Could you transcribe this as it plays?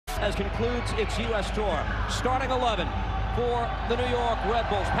as concludes its U.S. tour. Starting 11 for the New York Red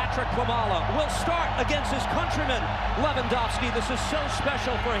Bulls. Patrick Klimala will start against his countryman, Lewandowski. This is so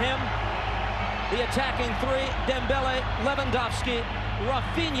special for him. The attacking three, Dembele, Lewandowski,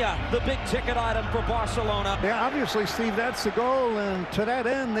 Rafinha, the big-ticket item for Barcelona. Yeah, obviously, Steve, that's the goal, and to that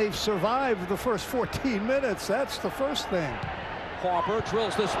end, they've survived the first 14 minutes. That's the first thing. Harper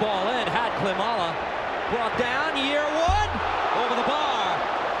drills this ball in, had Klimala brought down, year one, over the bar.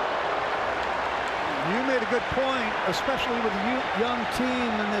 You made a good point, especially with a young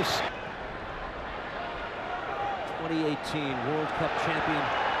team in this 2018 World Cup champion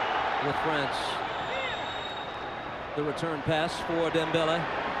with France. The return pass for Dembele.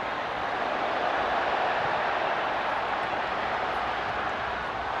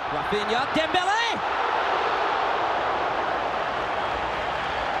 Rafinha, Dembele!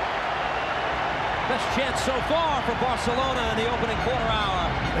 Best chance so far for Barcelona in the opening quarter hour.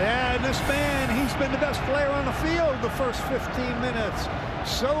 Yeah, and this man, he's been the best player on the field the first 15 minutes.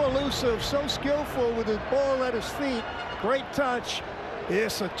 So elusive, so skillful with his ball at his feet. Great touch.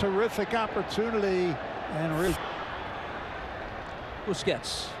 It's a terrific opportunity. And really,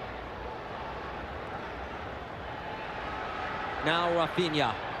 Busquets. Now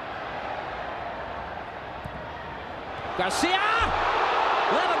Rafinha. Garcia!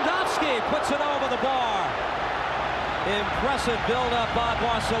 Lewandowski puts it over the bar. Impressive build-up by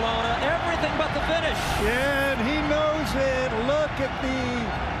Barcelona. Everything but the finish. Yeah, and he knows it. Look at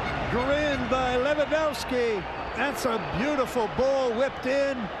the grin by Lewandowski. That's a beautiful ball whipped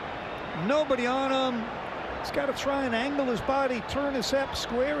in. Nobody on him. He's got to try and angle his body, turn his hip,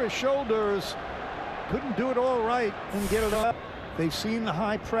 square his shoulders. Couldn't do it all right and get it up. They've seen the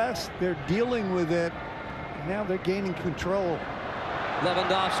high press. They're dealing with it. Now they're gaining control.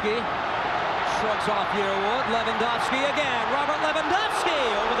 Lewandowski shrugs off Yearwood. Lewandowski again. Robert Lewandowski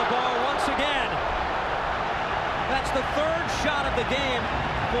over the bar once again. That's the third shot of the game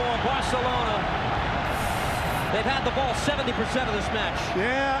for Barcelona. They've had the ball 70% of this match.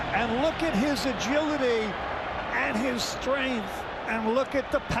 Yeah, and look at his agility and his strength, and look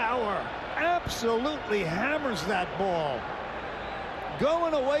at the power. Absolutely hammers that ball.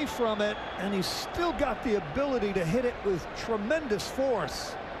 Going away from it, and he's still got the ability to hit it with tremendous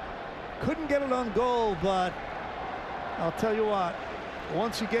force. Couldn't get it on goal, but I'll tell you what,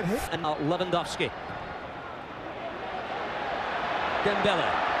 once you get hit. And now Lewandowski. Dembele.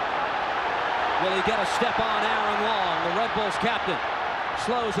 Will he get a step on Aaron Long, the Red Bulls captain?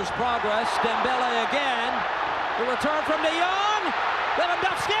 Slows his progress. Dembele again. The return from De Jong.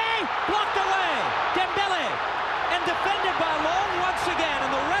 Lewandowski blocked away. Dembele and defended by Long once again,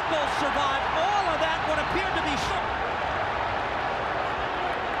 and the Red Bulls survived all of that what appeared to be short.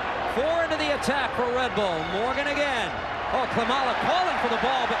 Four into the attack for Red Bull. Morgan again. Oh, Klimala calling for the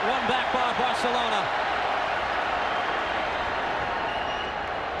ball, but won back by Barcelona.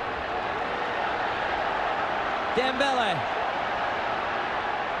 Dembele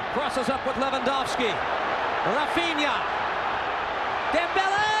crosses up with Lewandowski. Rafinha.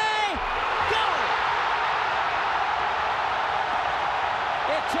 Dembele! Go!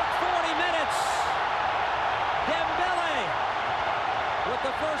 It took 40 minutes. Dembele with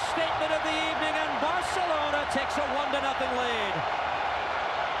the first statement of the evening, and Barcelona takes a 1-0 lead.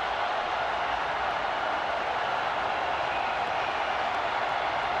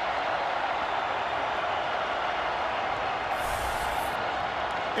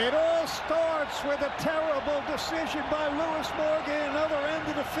 It all starts with a terrible decision by Lewis Morgan. Other end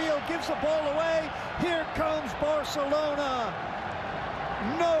of the field, gives the ball away. Here comes Barcelona.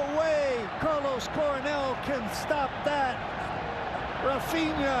 No way Carlos Coronel can stop that.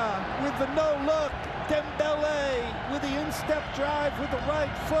 Rafinha with the no-look. Dembele with the instep drive with the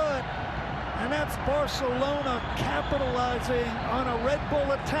right foot. And that's Barcelona capitalizing on a Red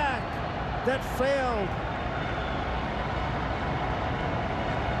Bull attack that failed.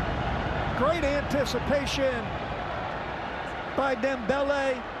 Great anticipation by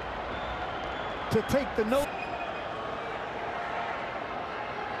Dembele to take the no.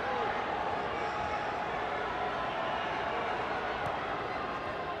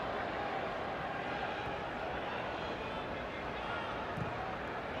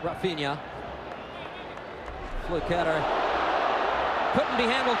 Rafinha. Fluke header. Couldn't be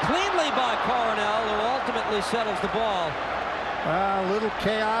handled cleanly by Coronel, who ultimately settles the ball. A little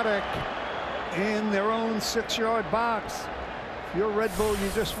chaotic in their own 6-yard box. If you're Red Bull, you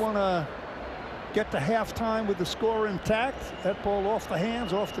just want to get to halftime with the score intact. That ball off the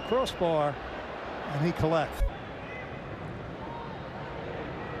hands, off the crossbar, and he collects.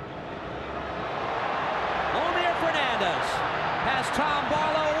 Omir Fernandez has Tom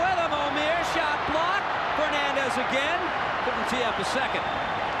Barlow with again. Couldn't tee up a second.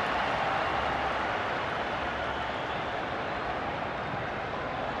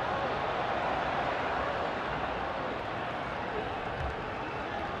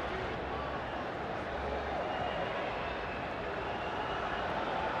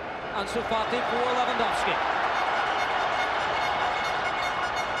 Ansu Fati for Lewandowski.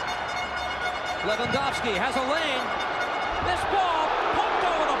 Lewandowski has a lane. This ball poked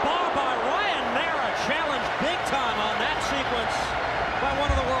over the bar by Ryan Mara. Challenged big time on that sequence by one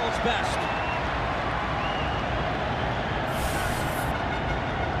of the world's best.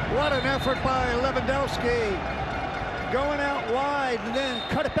 What an effort by Lewandowski. Going out wide and then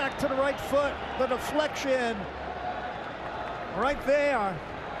cut it back to the right foot. The deflection right there.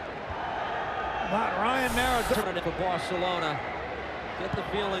 But Ryan Mara. For Barcelona. Get the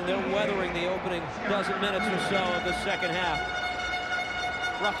feeling they're weathering the opening dozen minutes or so of the second half.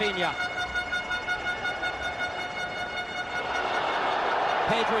 Rafinha.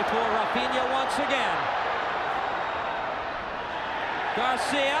 Pedri for Rafinha once again.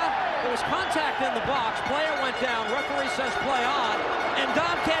 Garcia. There was contact in the box. Player went down. Referee says play on. And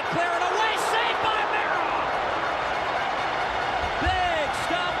Dom can't clear it away. Saved by Mara. Big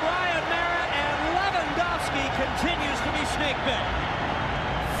stop, Ryan Mara, and Lewandowski continues to be snake bit.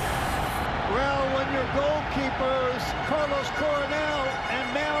 Well, when your goalkeepers, Carlos Coronel and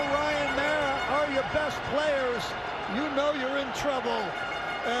now Ryan Mara, are your best players, you know you're in trouble.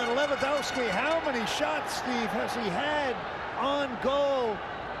 And Lewandowski, how many shots, Steve, has he had on goal?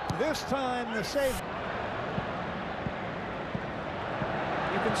 This time, the save.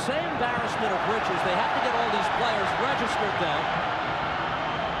 You can say embarrassment of riches. They have to get all these players registered, though.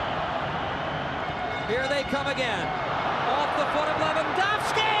 Here they come again. Off the foot of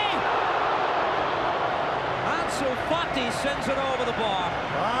Lewandowski! Ansu Fati sends it over the bar.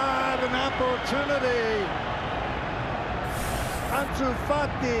 What an opportunity. Ansu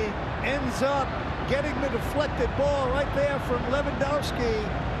Fati ends up getting the deflected ball right there from Lewandowski.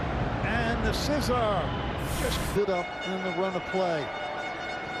 And the scissor just stood up in the run of play.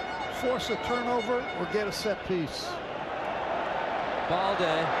 Force a turnover or get a set piece.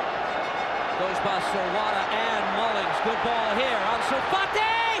 Balde goes by Sawada and Mullings. Good ball here. Ansu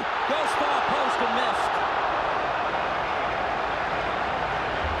Fati goes far post and missed.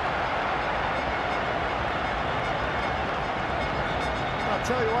 I'll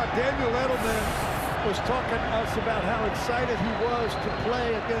tell you what, Daniel Edelman was talking to us about how excited he was to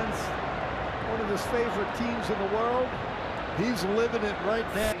play against one of his favorite teams in the world. He's living it right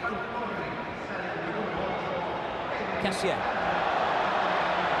now. Kessié.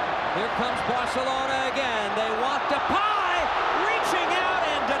 Here comes Barcelona again. They want Depay reaching out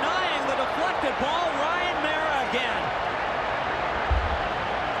and denying the deflected ball. Ryan Mara again.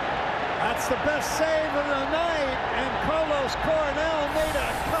 That's the best save of the night, and Carlos Coronel made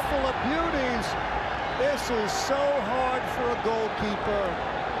a couple of beauties. This is so hard for a goalkeeper.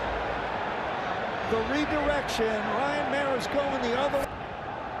 The redirection, Ryan Mara's going the other.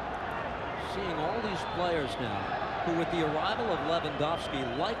 Seeing all these players now, who with the arrival of Lewandowski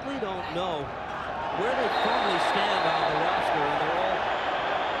likely don't know where they firmly stand on the roster, and they're all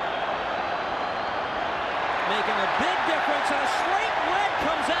making a big difference, and a straight red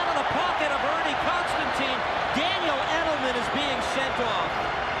comes out of the pocket of Ernie Constantine. Daniel Edelman is being sent off.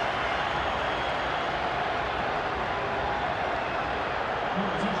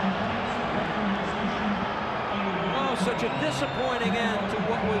 Oh, such a disappointing end to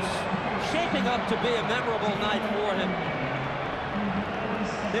what was shaping up to be a memorable night for him.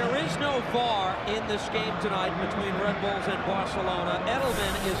 There is no VAR in this game tonight between Red Bulls and Barcelona.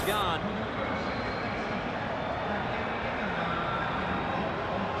 Edelman is gone.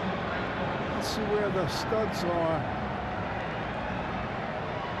 Let's see where the studs are.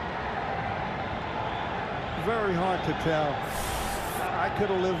 Very hard to tell. I could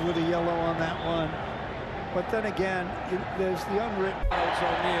have lived with a yellow on that one. But then again, there's the unwritten. It's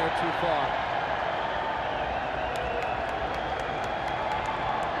O'Neal too far.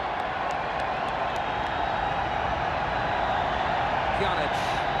 Pjanic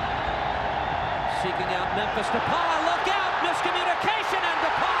seeking out Memphis Depay. Look out! Miscommunication, and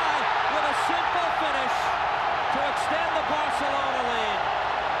Depay with a simple finish to extend the Barcelona lead.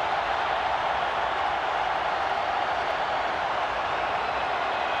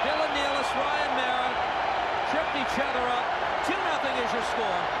 Dylan Nealis, Ryan Mara tripped each other up. 2-0 is your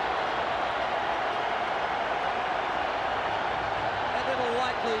score. And it'll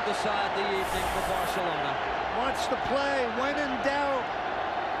likely decide the evening for Barcelona. Watch the play. When in doubt,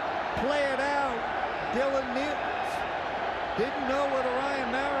 play it out. Dylan Nealis didn't know whether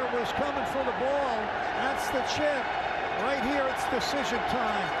Ryan Mara was is coming for the ball. That's the chip. Right here, it's decision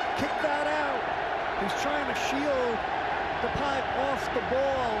time. Kick that out. He's trying to shield the pipe off the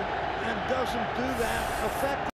ball and doesn't do that effectively.